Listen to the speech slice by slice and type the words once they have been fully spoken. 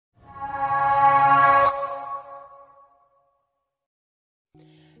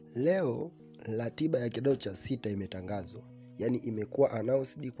Leo ratiba ya kidato cha sita imetangazwa. Yani imekuwa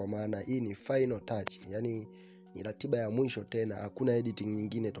announced, kwa maana hii ni final touch. Yani ni ratiba ya mwisho tena, hakuna editing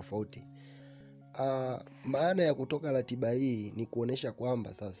nyingine tofauti. Maana ya kutoka ratiba hii ni kuonesha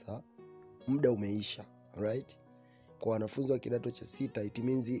kwamba sasa muda umeisha, right? Kwa wanafunzi wa kidato cha sita it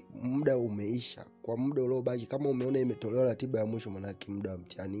means muda umeisha. Kwa muda uliobaki, kama umeona imetolewa ratiba ya mwisho, maana yake muda wa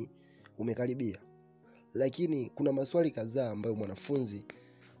mtihani umekaribia. Lakini kuna maswali kadhaa ambayo mwanafunzi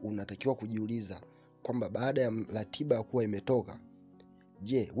unatakiwa kujiuliza kwamba baada ya ratiba kuwa imetoka,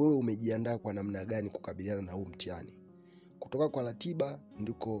 je, wewe umejiandaa kwa namna gani kukabiliana na huu mtihani? Kutoka kwa ratiba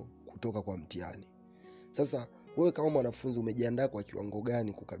ndiko kutoka kwa mtihani. Sasa wewe kama mwanafunzi umejiandaa kwa kiwango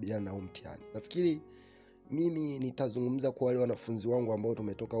gani kukabiliana na huu mtihani? Nafikiri mimi nitazungumza kwa wale wanafunzi wangu ambao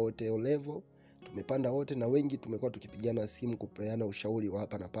tumetoka wote O level, tumepanda wote, na wengi tumekuwa tukipigana simu kupeana ushauri wa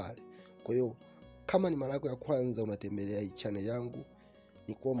hapa na pale. Kwa hiyo kama ni mara yako ya kwanza unatembelea hii channel yangu,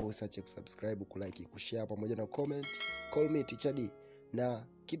 ni kuomba usiache kusubscribe, kulike, kushare pamoja na comment. Call me Teacher D. Na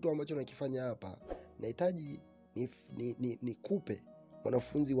kitu ambacho nakifanya hapa, nahitaji nikupe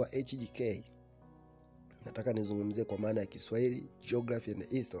wanafunzi wa HGK. Nataka nizungumzie kwa maana ya Kiswahili, Geography and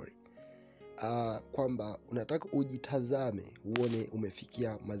History. Kwamba unataka ujitazame uone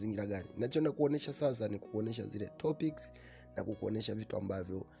umefikia mazingira gani. Ninachoenda kuonesha sasa ni kuonesha zile topics na kukuonesha vitu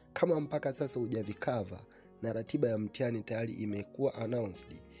ambavyo kama mpaka sasa hujavikava na ratiba ya mtihani tayari imekuwa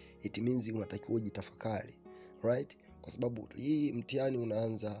announced, it means unatakiwa ujitafakari, right? Kwa sababu hii mtihani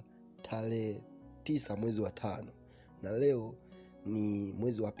unaanza tarehe 9 mwezi wa 5 na leo ni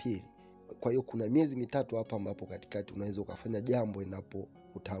mwezi wa 2. Kwa hiyo kuna miezi mitatu hapa ambapo katikati unaweza ukafanya jambo endapo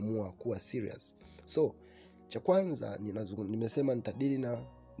utaamua kuwa serious. So cha kwanza nimesema nitadili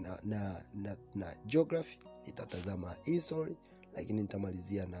na geography, nitatazama history, lakini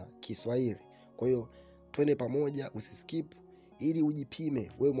nitamalizia na Kiswahili. Kwa hiyo twende pamoja, usiskip, ili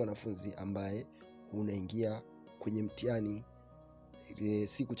ujipime wewe mwanafunzi ambaye unaingia kwenye mtihani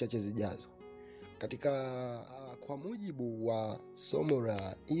siku chache zijazo. Kwa mujibu wa somo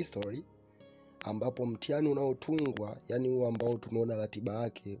la history, ambapo mtihani unaotungwa, yani huo ambao tumeona ratiba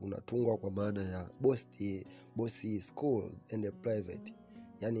yake, unatungwa kwa maana ya both school and private.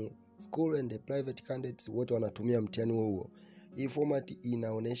 Yani school and private candidates wote wanatumia mtihani huo. Hii format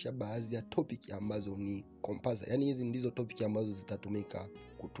inaonesha baadhi ya topic ambazo ni compulsory. Yani hizi ndizo topic ambazo zitatumika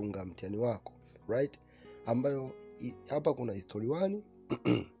kutunga mtihani wako, right? Ambayo hapa kuna history 1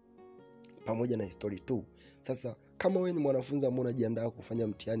 pamoja na history 2. Sasa kama wewe ni mwanafunzi ambaye unajiandaa kufanya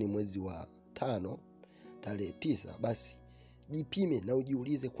mtihani mwezi wa 5 tarehe 9, basi jipime na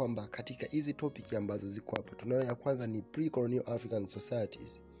ujiulize kwamba katika hizi topic ambazo ziko hapa, tunayo ya kwanza ni pre-colonial African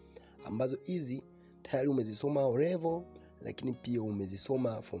societies, ambazo hizi tayari umezisoma O level, lakini pia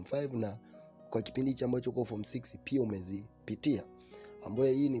umezisoma form 5, na kwa kipindi cha ambacho uko form 6 pia umezipitia,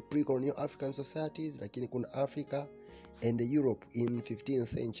 ambayo hii ni pre-colonial African societies. Lakini kuna Africa and Europe in 15th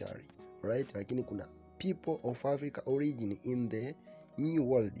century, right? Lakini kuna people of Africa origin in the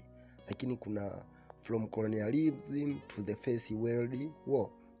new world. Lakini kuna from colonialism to the first world war,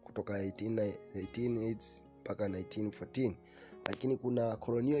 kutoka 18 mpaka 1914. Lakini kuna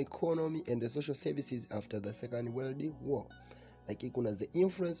colonial economy and the social services after the second world war. Lakini kuna the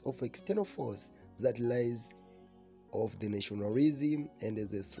influence of external force that lies of the nationalism and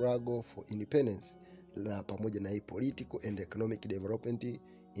the struggle for independence, na pamoja na hii political and economic development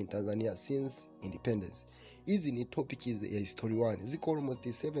in Tanzania since independence. Hizi ni topics ya history 1. Ziko almost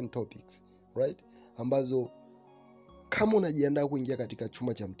 7 topics, right? Ambazo kama unajiandaa kuingia katika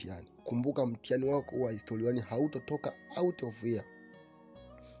chumba cha mtihani, kumbuka mtihani wako wa history 1 hautotoka out of here.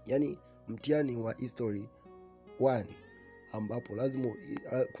 Yani mtihani wa history 1 ambapo lazima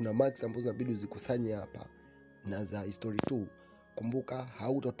kuna marks ambazo inabidi uzikusanye hapa, na za history 2 kumbuka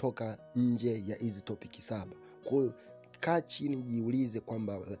hautotoka nje ya hizi topic 7. Kwa hiyo kaa chini, jiulize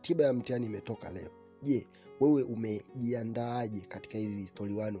kwamba ratiba ya mtihani imetoka leo. Je, wewe umejiandaaje katika hizi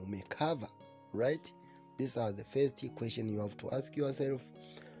history 1? Umecover, right? These are the first question you have to ask yourself.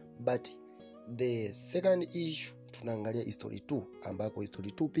 But the second issue, tunaangalia history 2, ambako history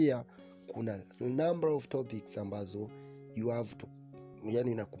 2 pia kuna number of topics ambazo you have to,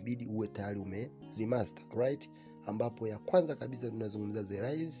 yani inakubidi uwe tayari umezimaster, right? Ambapo ya kwanza kabisa tunazungumza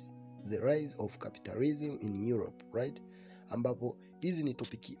the rise of capitalism in Europe, right? Ambapo hizi ni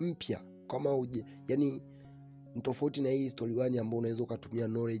topiki mpya, kama yani tofauti na hii history 1 ambayo unaweza kutumia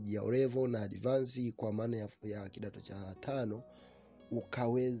knowledge ya O level na advance kwa maana ya kidato cha 5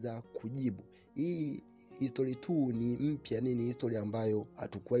 ukaweza kujibu. Hii history 2 ni mpya, ni history ambayo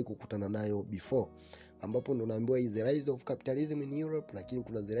hatukuwahi kukutana nayo before, ambapo ndo naambiwa the rise of capitalism in Europe. Lakini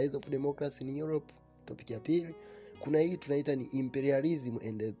kuna the rise of democracy in Europe, Topic ya pili, kuna hii tunaita ni imperialism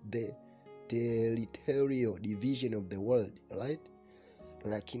and the territorial division of the world, right?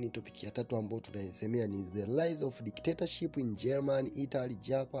 Lakini topic ya tatu ambayo tunaisemea ni the rise of dictatorship in Germany, Italy,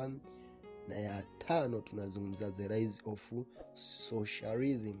 Japan. Na ya tano tunazungumza the rise of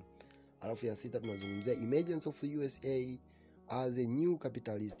socialism. Alafu ya sita tunazungumzia emergence of USA as a new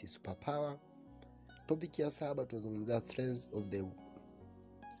capitalist superpower. Topic ya saba tunazungumzia threats of the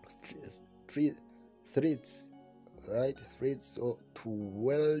threats, right? Threats to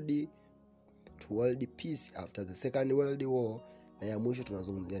world peace after the Second World War. Na ya mwisho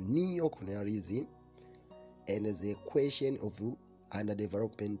tunazungumzia neo-colonialism and the question of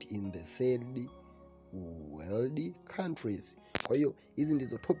underdevelopment in the third world countries. Kwa hiyo hizi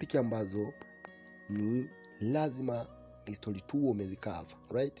ndizo topic ambazo ni lazima history 2 umezikava,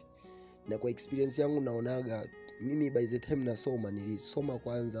 right? Na kwa experience yangu naonaga mimi by the time nasoma nilisoma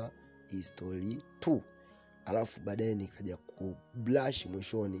kwanza history 2, alafu baadaye nikaja kublash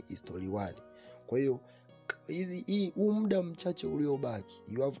mwishoni history 1. Kwa hiyo hii muda mchache uliobaki,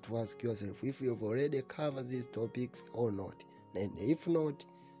 you have to ask yourself if you have already covered these topics or not, and if not,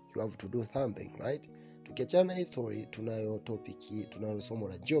 you have to do something, right? Tukiachana history, tunayo topic tunalosoma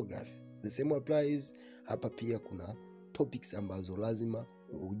la geography. The same applies hapa. Pia kuna topics ambazo lazima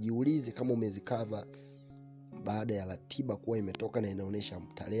ujiulize kama umezikava baada ya ratiba kuwa imetoka na inaonyesha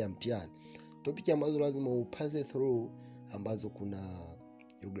tarehe ya mtihani. Topic ambazo lazima upase through ambazo kuna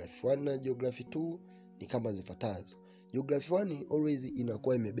geography 1 na geography 2 ni kama zifuatazo. Geography 1 always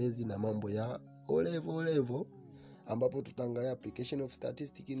inakuwa imebezi na mambo ya O level, ambapo tutaangalia application of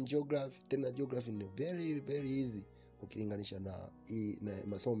statistics in geography. Tena geography ni very easy ukilinganisha na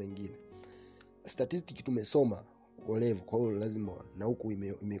masomo mengine. Statistics tumesoma O level, kwa hiyo lazima na huku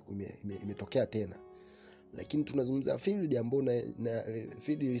imetokea tena. Lakini tunazungumza field ambayo na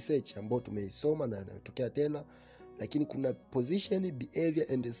field research ambayo tumeisoma na inatokea tena. Lakini kuna position,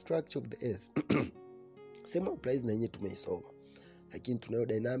 behavior and structure of the earth. Sema price na yenyewe tumeisoma. Lakini tunayo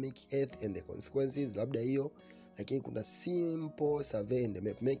dynamic earth and the consequences, labda hiyo. Lakini kuna simple survey and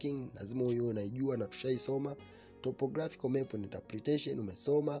map making, lazima hiyo unaijua na tushaisoma. Topographical map and interpretation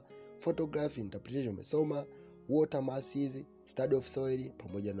umesoma. Photography interpretation umesoma. Water masses, study of soil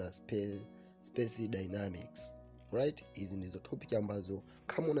pamoja na space dynamics, right? Hizi ndizo topic ambazo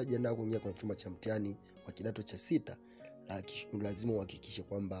kama unajiandaa kuingia kwenye chumba cha mtihani wa kidato cha sita, lazima uhakikishe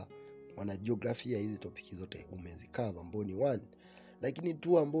kwamba wana geography ya hizi topic zote umezikava, ambao ni 1. Lakini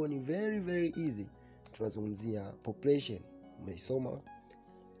 2 ambao ni very easy, tunazungumzia population. Umeisoma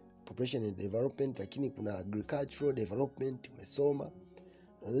population and development. Lakini kuna agricultural development umesoma.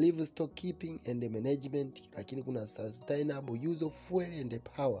 Livestock keeping and management. Lakini kuna sustainable use of fuel and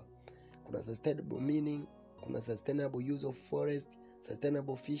power. Kuna sustainable mining, kuna sustainable use of forest,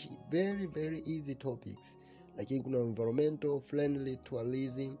 sustainable fishing. Very easy topics. Lakini kuna environmental friendly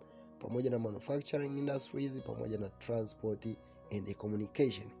tourism pamoja na manufacturing industries pamoja na transport and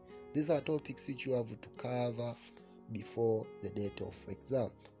communication. These are topics which you have to cover before the date of exam.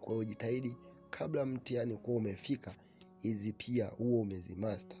 Kwa hiyo jitahidi kabla mtihani kuwa umefika, hizi pia huo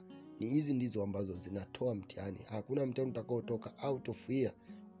umezimaster. Ni hizi ndizo ambazo zinatoa mtihani. Hakuna mtihani utakaotoka out of here.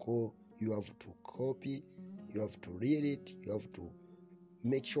 Kwa you have to copy, you have to read it, you have to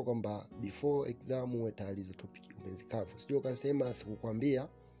make sure kwamba before exam uwe tayari hizo topic umezikava. Sio ukasema sikukwambia.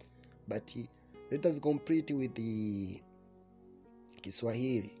 But let us complete with the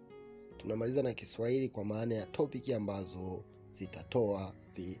Kiswahili. Tunamaliza na Kiswahili kwa maana ya topic ambazo zitatoa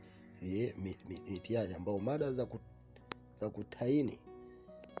mitihani, ambao mada za kutaini.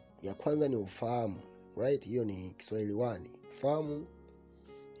 Ya kwanza ni ufahamu, right? Hiyo ni Kiswahili 1. Ufahamu.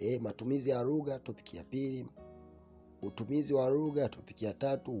 Matumizi ya lugha, topic ya 2. Utumizi wa lugha, topic ya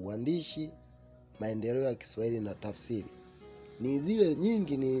 3. Uandishi, maendeleo ya Kiswahili na tafsiri. Ni zile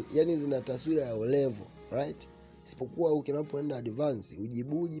nyingi ni yani zina taswira ya O level, right? Isipokuwa ukinapoenda advance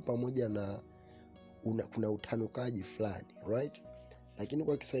ujibuji pamoja na kuna utanukaji fulani, right? Lakini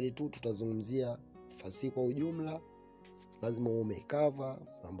kwa Kiswahili tu tutazungumzia fasihi kwa ujumla, lazima umecover,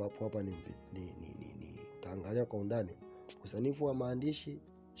 ambapo hapa ni utaangalia kwa undani usanifu wa maandishi,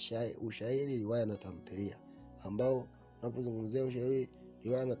 ushairi, riwaya na tamthilia, ambao unapozungumzia ushairi,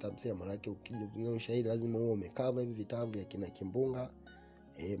 riwaya na tamthilia, maana yake ukizungumzia ushairi lazima umecover hivi vitabu vya kina Kimbunga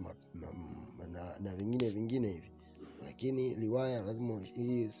na vingine hivi. Lakini riwaya lazima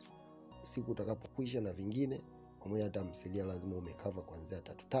hii siku utakapokwisha na vingine, pamoja na tamthilia lazima umecover kuanzia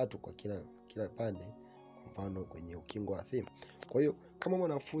 3 kwa kila pande, kwa mfano kwenye ukingo wa theme. Kwa hiyo kama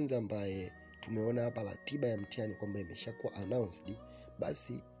mwanafunzi ambaye tumeona hapa ratiba ya mtihani kwamba imeshakuwa announced,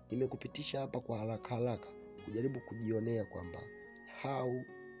 basi nimekupitisha hapa kwa haraka kujaribu kujionea kwamba how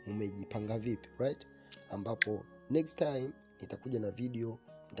umejipanga vipi, right? Ambapo next time nitakuja na video,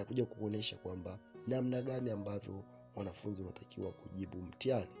 nitakuja kukuonesha kwamba namna gani ambavyo wanafunzi wanatakiwa kujibu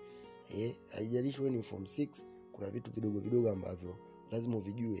mtihani. Haijalishi wewe ni form 6, kuna vitu vidogo vidogo ambavyo lazima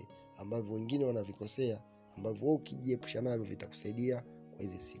uvijue, ambavyo wengine wanavikosea, ambavyo wewe ukijiepusha navyo vitakusaidia kwa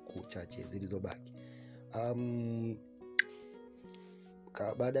hizi siku chache zilizobaki.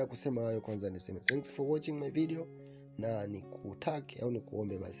 Baada ya kusema hayo, kwanza niseme thanks for watching my video, na nikutake au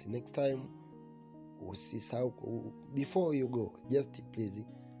nikuombe basi next time usisahau, before you go, just please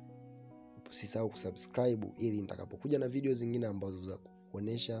usisahau kusubscribe, ili nitakapokuja na video zingine ambazo za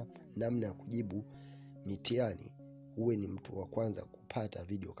kuonesha namna ya kujibu mitihani uwe ni mtu wa kwanza kupata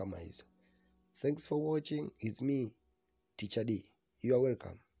video kama hizo. Thanks for watching. It's me, Teacher D. You are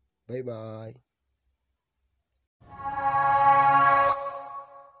welcome. Bye bye.